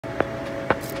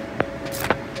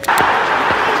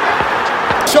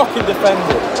Shocking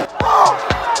defending.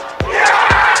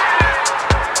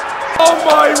 Oh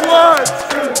my word!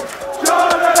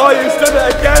 Oh, he's done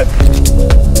it again!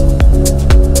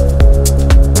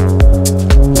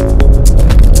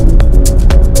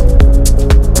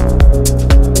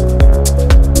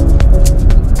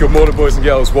 Good morning, boys and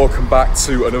girls. Welcome back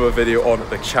to another video on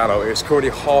the channel. It's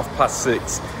currently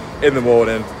 6:30 in the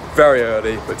morning, very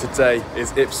early, but today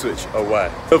is Ipswich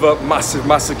away. Another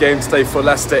massive game today for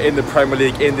Leicester in the Premier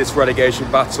League in this relegation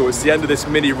battle. It's the end of this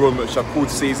mini run, which I've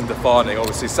called season defining.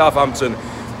 Obviously, Southampton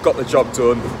got the job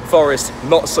done. Forest,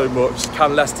 not so much.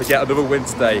 Can Leicester get another win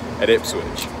today at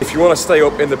Ipswich? If you want to stay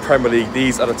up in the Premier League,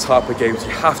 these are the type of games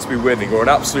you have to be winning, or an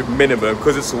absolute minimum,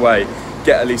 because it's away,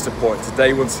 get at least a point.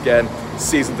 Today, once again,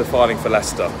 season defining for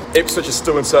Leicester. Ipswich is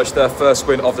still in search of their first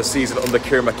win of the season under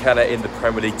Kieran McKenna in the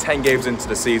Premier League. 10 games into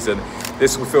the season,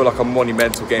 this will feel like a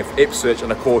monumental game for Ipswich,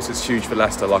 and of course it's huge for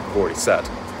Leicester, like I've already said.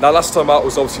 Now, last time out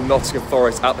was obviously Nottingham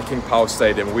Forest at the King Power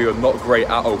Stadium. We were not great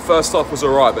at all. First half was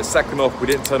alright, but second half we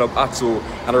didn't turn up at all,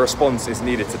 and a response is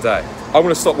needed today. I'm going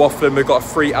to stop waffling. We've got a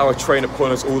 3-hour train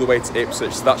upon us all the way to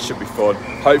Ipswich, so that should be fun.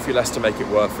 Hopefully Leicester make it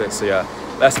worth it. So yeah,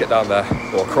 let's get down there,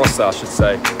 or across there I should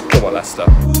say. Come on, Leicester.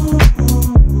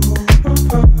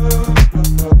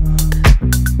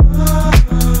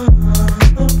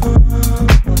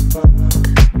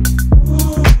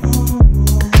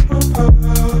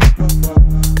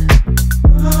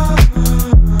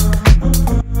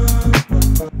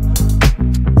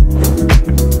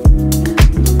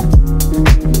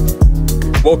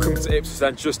 Welcome to Ipswich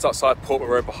then, just outside Portman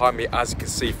Road behind me. As you can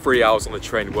see, 3 hours on the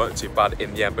train weren't too bad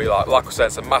in the end, but like I said,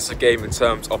 it's a massive game in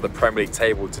terms of the Premier League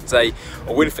table today.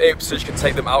 A win for Ipswich can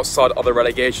take them outside of the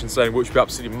relegation zone, which would be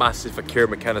absolutely massive for Kieran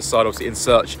McKenna's side, obviously in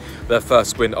search of their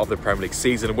first win of the Premier League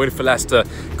season. A win for Leicester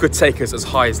could take us as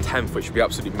high as 10th, which would be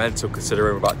absolutely mental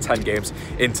considering we're about 10 games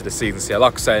into the season. So yeah,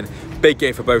 like I was saying, big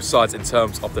game for both sides in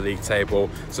terms of the league table.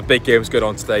 So big games going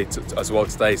on today as well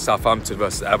today, Southampton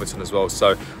versus Everton as well.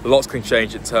 So lots can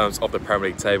change in terms of the Premier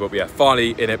League table. But yeah,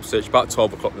 finally in Ipswich, about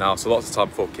 12 o'clock now, so lots of time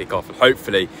before kick-off, and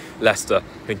hopefully Leicester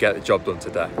can get the job done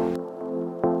today.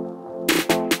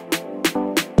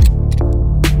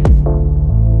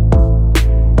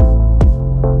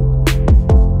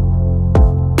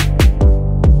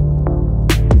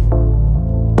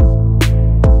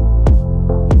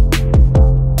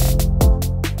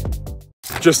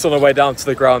 Just on the way down to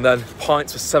the ground then,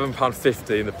 pints for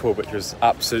 £7.50 in the pub, which was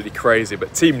absolutely crazy.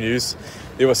 But team news,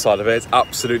 the other side of it, it's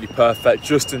absolutely perfect.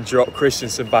 Justin dropped,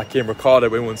 Christensen back in,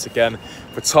 Ricardo in once again,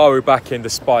 Vataru back in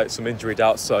despite some injury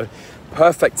doubts. So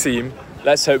perfect team.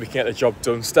 Let's hope we can get the job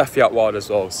done. Steffi out wide as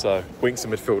well, so Winks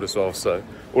in midfield as well. So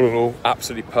all in all,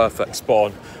 absolutely perfect,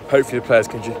 spot on. Hopefully the players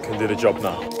can do the job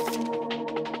now.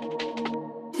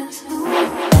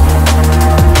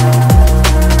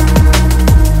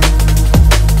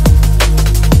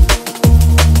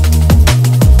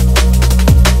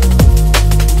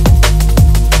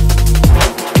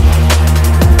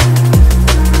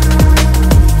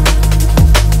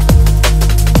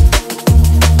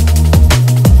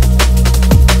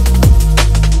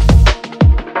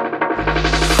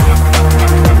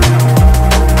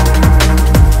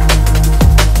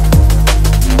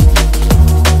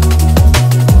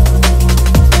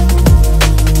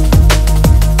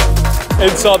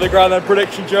 Inside the ground then,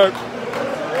 prediction joke.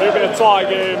 A bit of tie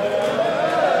game.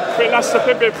 I think Leicester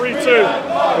could be 3-2.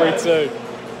 3-2.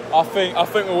 I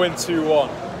think we'll win 2-1.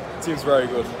 Team's very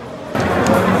good.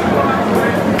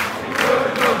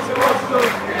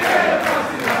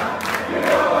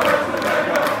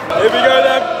 Here we go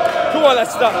then. Come on,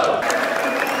 Leicester.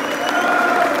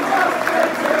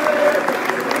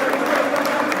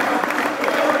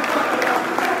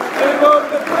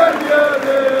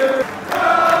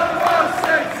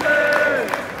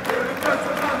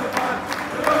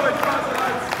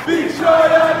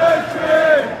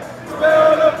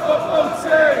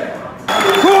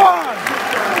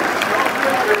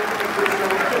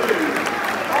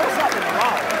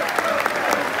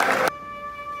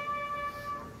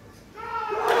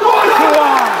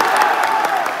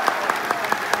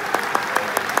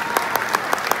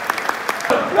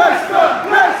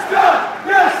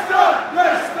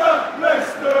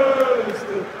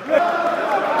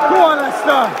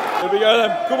 Here we go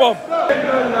then, come on. Oh,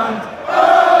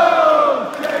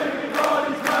 Jamie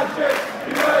Vardy's magic.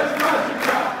 He wears magic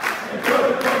cap. He could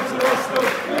have come to Arsenal.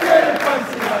 He made a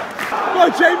fancy that. Go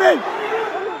on, Jamie.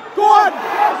 Go on.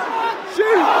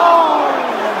 Shoot. Oh.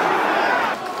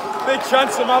 Big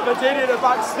chance of Aberdeen in the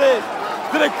back stairs.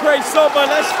 Did a great start by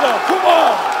Leicester. Come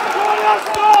on. Go on,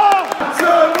 Leicester.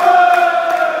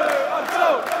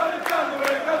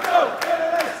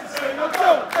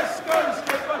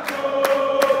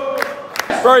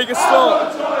 Very good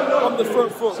start from the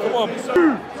front foot, come on.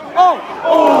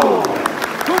 Oh!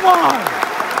 Come on!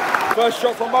 First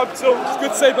shot from Abdul,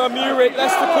 good save by Muric,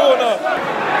 Leicester corner.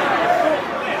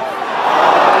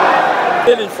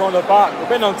 Billy from the back, we've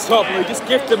been on top, but we just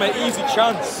give them an easy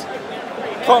chance.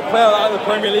 Can't play out of the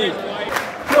Premier League.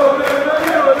 Jordan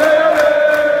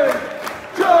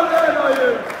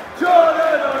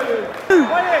Ayew!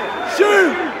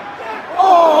 Shoot!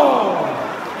 Oh!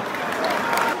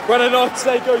 When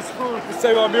Anate goes through, we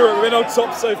say by Muric, we've been on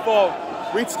top so far.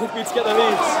 We need to get the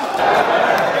leads.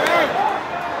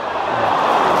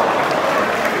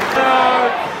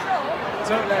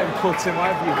 Don't let him cut him,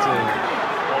 whatever you do.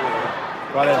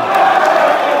 Well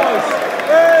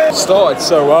in. Started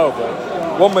so well, but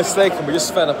one mistake and we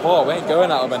just fell apart. We ain't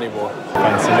going at them anymore.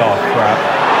 Fancy off, crap.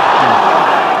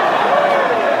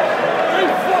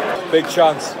 Big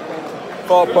chance.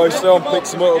 Far post on,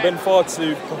 picks him up. We've been far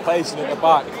too complacent at the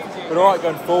back. Been alright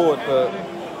going forward, but I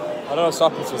don't know what's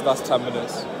happened to us last 10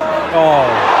 minutes. Oh.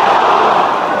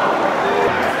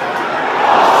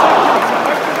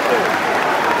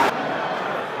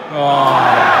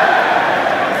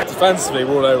 Defensively,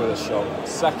 we're all over the shot.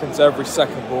 Seconds, every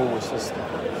second ball was just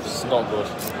not good.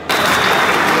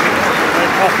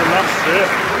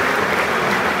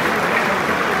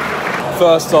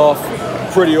 First half,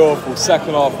 pretty awful.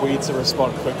 Second half, we need to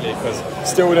respond quickly because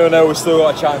still don't know, we've still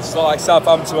got a chance. It's not like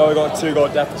Southampton where we got a 2-goal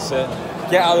deficit.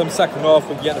 Get out of them second half,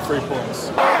 we can get the 3 points.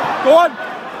 Go on!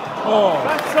 Oh.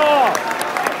 That's all!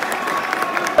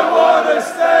 I wanna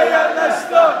stay at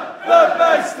Leicester, the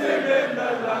best team in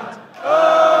the land.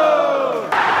 Oh!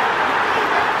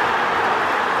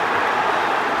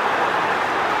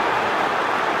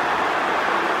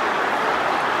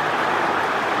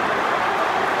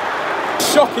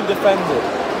 Shocking defender.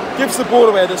 Gives the ball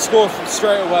away, that scores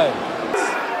straight away.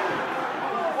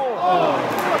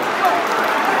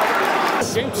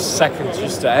 Seconds,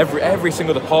 just every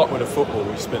single department of football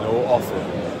we've just been all awful.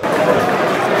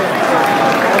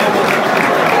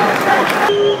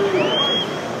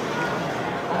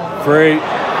 3.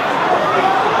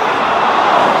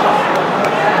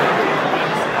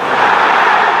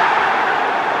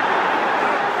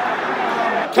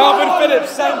 Calvin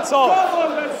Phillips sent off.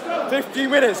 15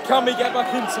 minutes, can we get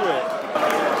back into it?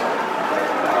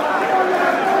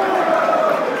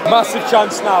 Massive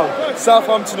chance now.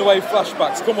 Southampton away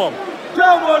flashbacks, come on.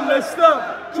 Come on,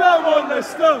 Leicester! Come on,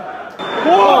 Leicester!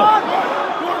 Oh!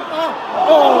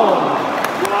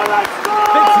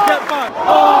 Big to get back.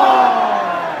 Oh!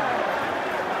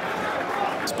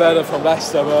 It's better from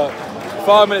Leicester, but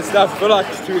 5 minutes left. I feel like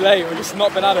it's too late. We've just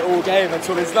not been at it all game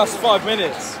until these last 5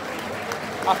 minutes.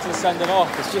 After the sending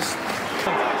off, it's just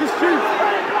shoot.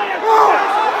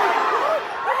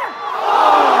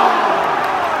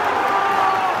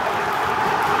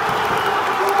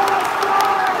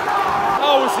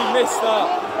 How has he missed that?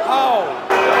 How?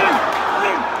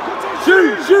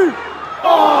 Shoot!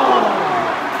 Oh!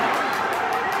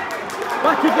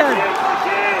 Back again.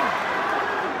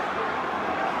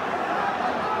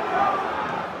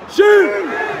 Shoot!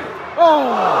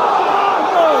 Oh!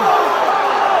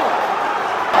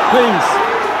 Please.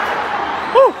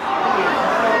 Woo!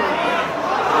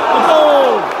 Oh!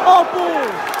 Oh, ball!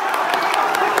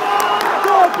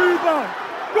 Go on, Boomer!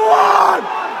 Go on!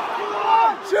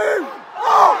 Shoot!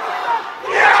 Oh!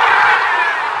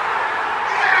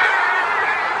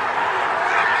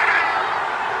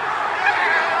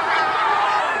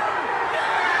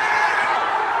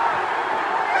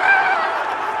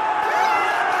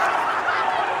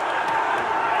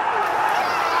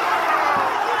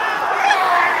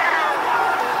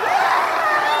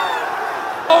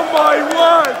 Oh my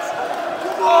word!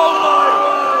 Oh my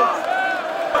word!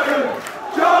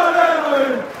 Jordan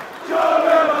Ayew!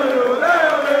 Jordan Ayew!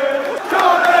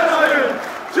 Jordan Ayew!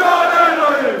 Jordan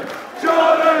Ayew!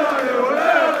 Jordan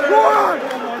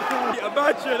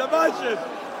Ayew! Imagine!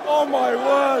 Oh my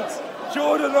word!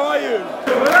 Jordan Ayew!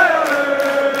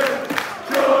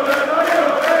 Jordan Ayew!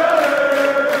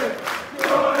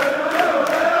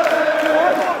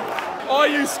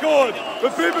 Ayew scored,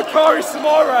 but Boubakary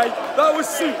Samare, that was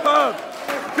superb.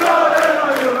 Jordan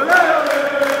Ayew!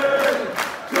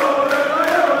 Jordan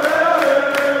Ayew!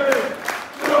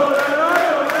 Jordan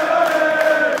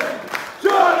Ayew!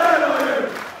 Jordan Ayew!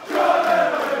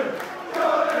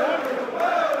 Jordan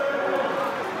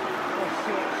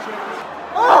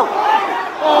Ayew! Oh!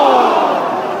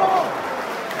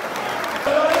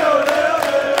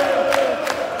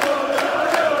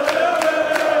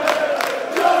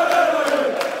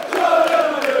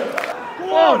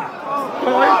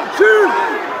 Shoot!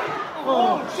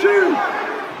 Oh, shoot!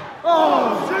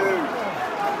 Oh, shoot!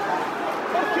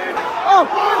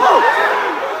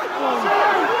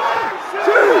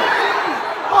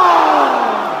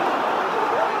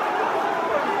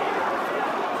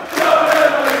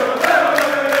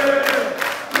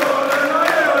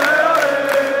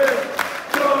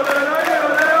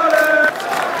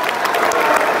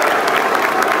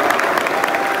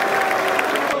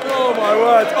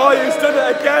 Ayew's done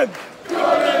it again.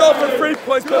 Not for 3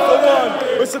 points, but for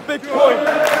 1. It's a big point.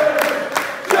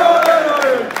 Jordan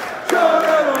Ayew,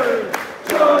 Jordan Ayew,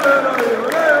 Jordan Ayew,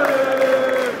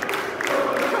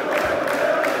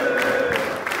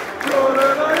 Jordan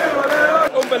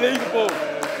Ayew. Unbelievable.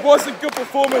 Wasn't good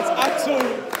performance at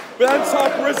all. But then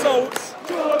type of results.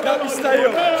 Let me stay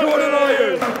up. Jordan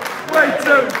Ayew. Wait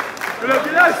till, we love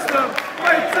you Leicester.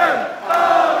 Wait till,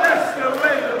 oh Leicester, we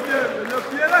love you. We love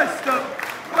you Leicester.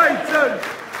 Wait till,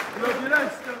 we love you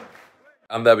Leicester.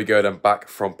 And there we go then, back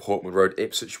from Portman Road.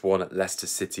 Ipswich 1, Leicester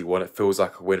City 1. It feels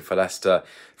like a win for Leicester.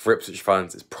 For Ipswich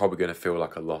fans, it's probably going to feel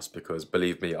like a loss because,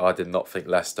 believe me, I did not think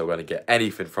Leicester were going to get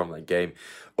anything from that game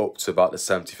up to about the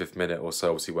 75th minute or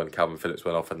so, obviously when Calvin Phillips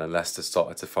went off and then Leicester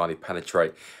started to finally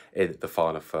penetrate in the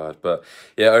final third. But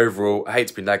yeah, overall, I hate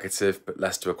to be negative, but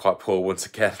Leicester were quite poor once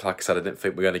again. Like I said, I didn't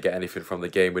think we were going to get anything from the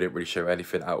game. We didn't really show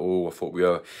anything at all. I thought we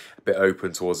were a bit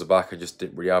open towards the back and just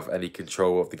didn't really have any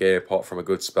control of the game apart from a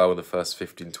good spell in the first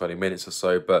 15-20 minutes or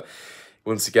so. But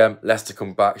once again, Leicester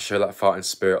come back, show that fighting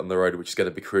spirit on the road, which is going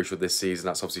to be crucial this season.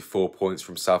 That's obviously 4 points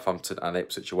from Southampton and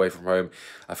Ipswich away from home.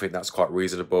 I think that's quite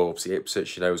reasonable. Obviously,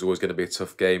 Ipswich, you know, was always going to be a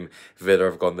tough game. Villa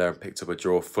have gone there and picked up a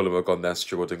draw. Fulham have gone there and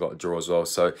struggled and got a draw as well.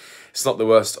 So it's not the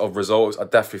worst of results. I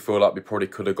definitely feel like we probably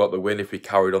could have got the win if we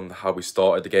carried on how we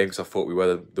started the game, because I thought we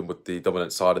were the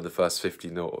dominant side in the first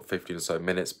 15 or so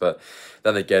minutes. But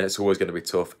then again, it's always going to be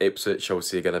tough. Ipswich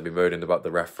obviously are going to be moaning about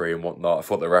the referee and whatnot. I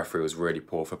thought the referee was really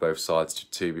poor for both sides,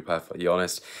 to be perfectly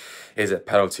honest. Is it a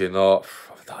penalty or not?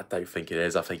 I don't think it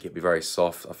is. I think it'd be very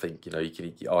soft. I think, you know, you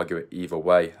can argue it either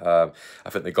way. I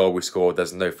think the goal we scored,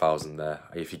 there's no fouls in there.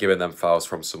 If you're giving them fouls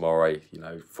from Samore, you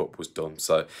know, football's done.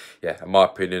 So yeah, in my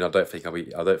opinion, I don't think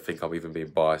I'm even being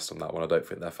biased on that one. I don't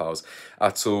think they're fouls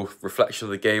at all. Reflection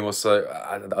of the game also,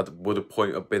 would a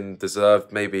point have been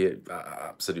deserved? Maybe it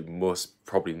absolutely must.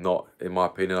 Probably not, in my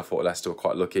opinion. I thought Leicester were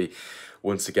quite lucky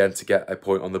once again to get a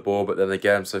point on the board, but then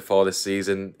again, so far this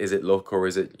season, is it luck or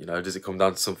is it, you know, does it come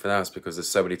down to something else? Because there's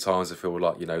so many times I feel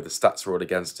like, you know, the stats are all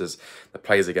against us, the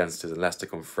players against us, and Leicester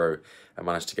come through and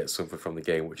manage to get something from the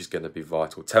game, which is going to be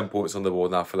vital. 10 points on the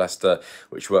board now for Leicester,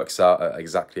 which works out at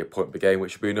exactly a point per game,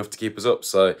 which would be enough to keep us up.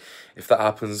 So if that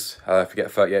happens, if we get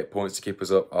 38 points to keep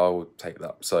us up, I will take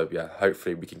that. So yeah,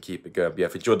 hopefully we can keep it going. But yeah,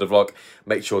 if you enjoyed the vlog,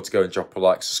 make sure to go and drop a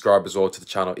like, subscribe as well to the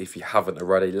channel if you haven't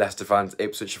already. Leicester fans,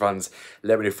 Ipswich fans,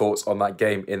 let me know your thoughts on that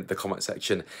game in the comment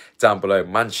section down below.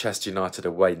 Manchester United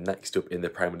away next up in the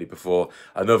Premier League before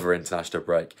another international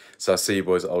break. So I'll see you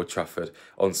boys at Old Trafford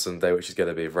on Sunday, which is going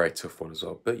to be a very tough one as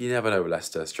well. But you never know with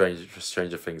Leicester.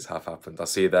 Stranger things have happened. I'll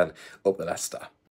see you then. Up the Leicester.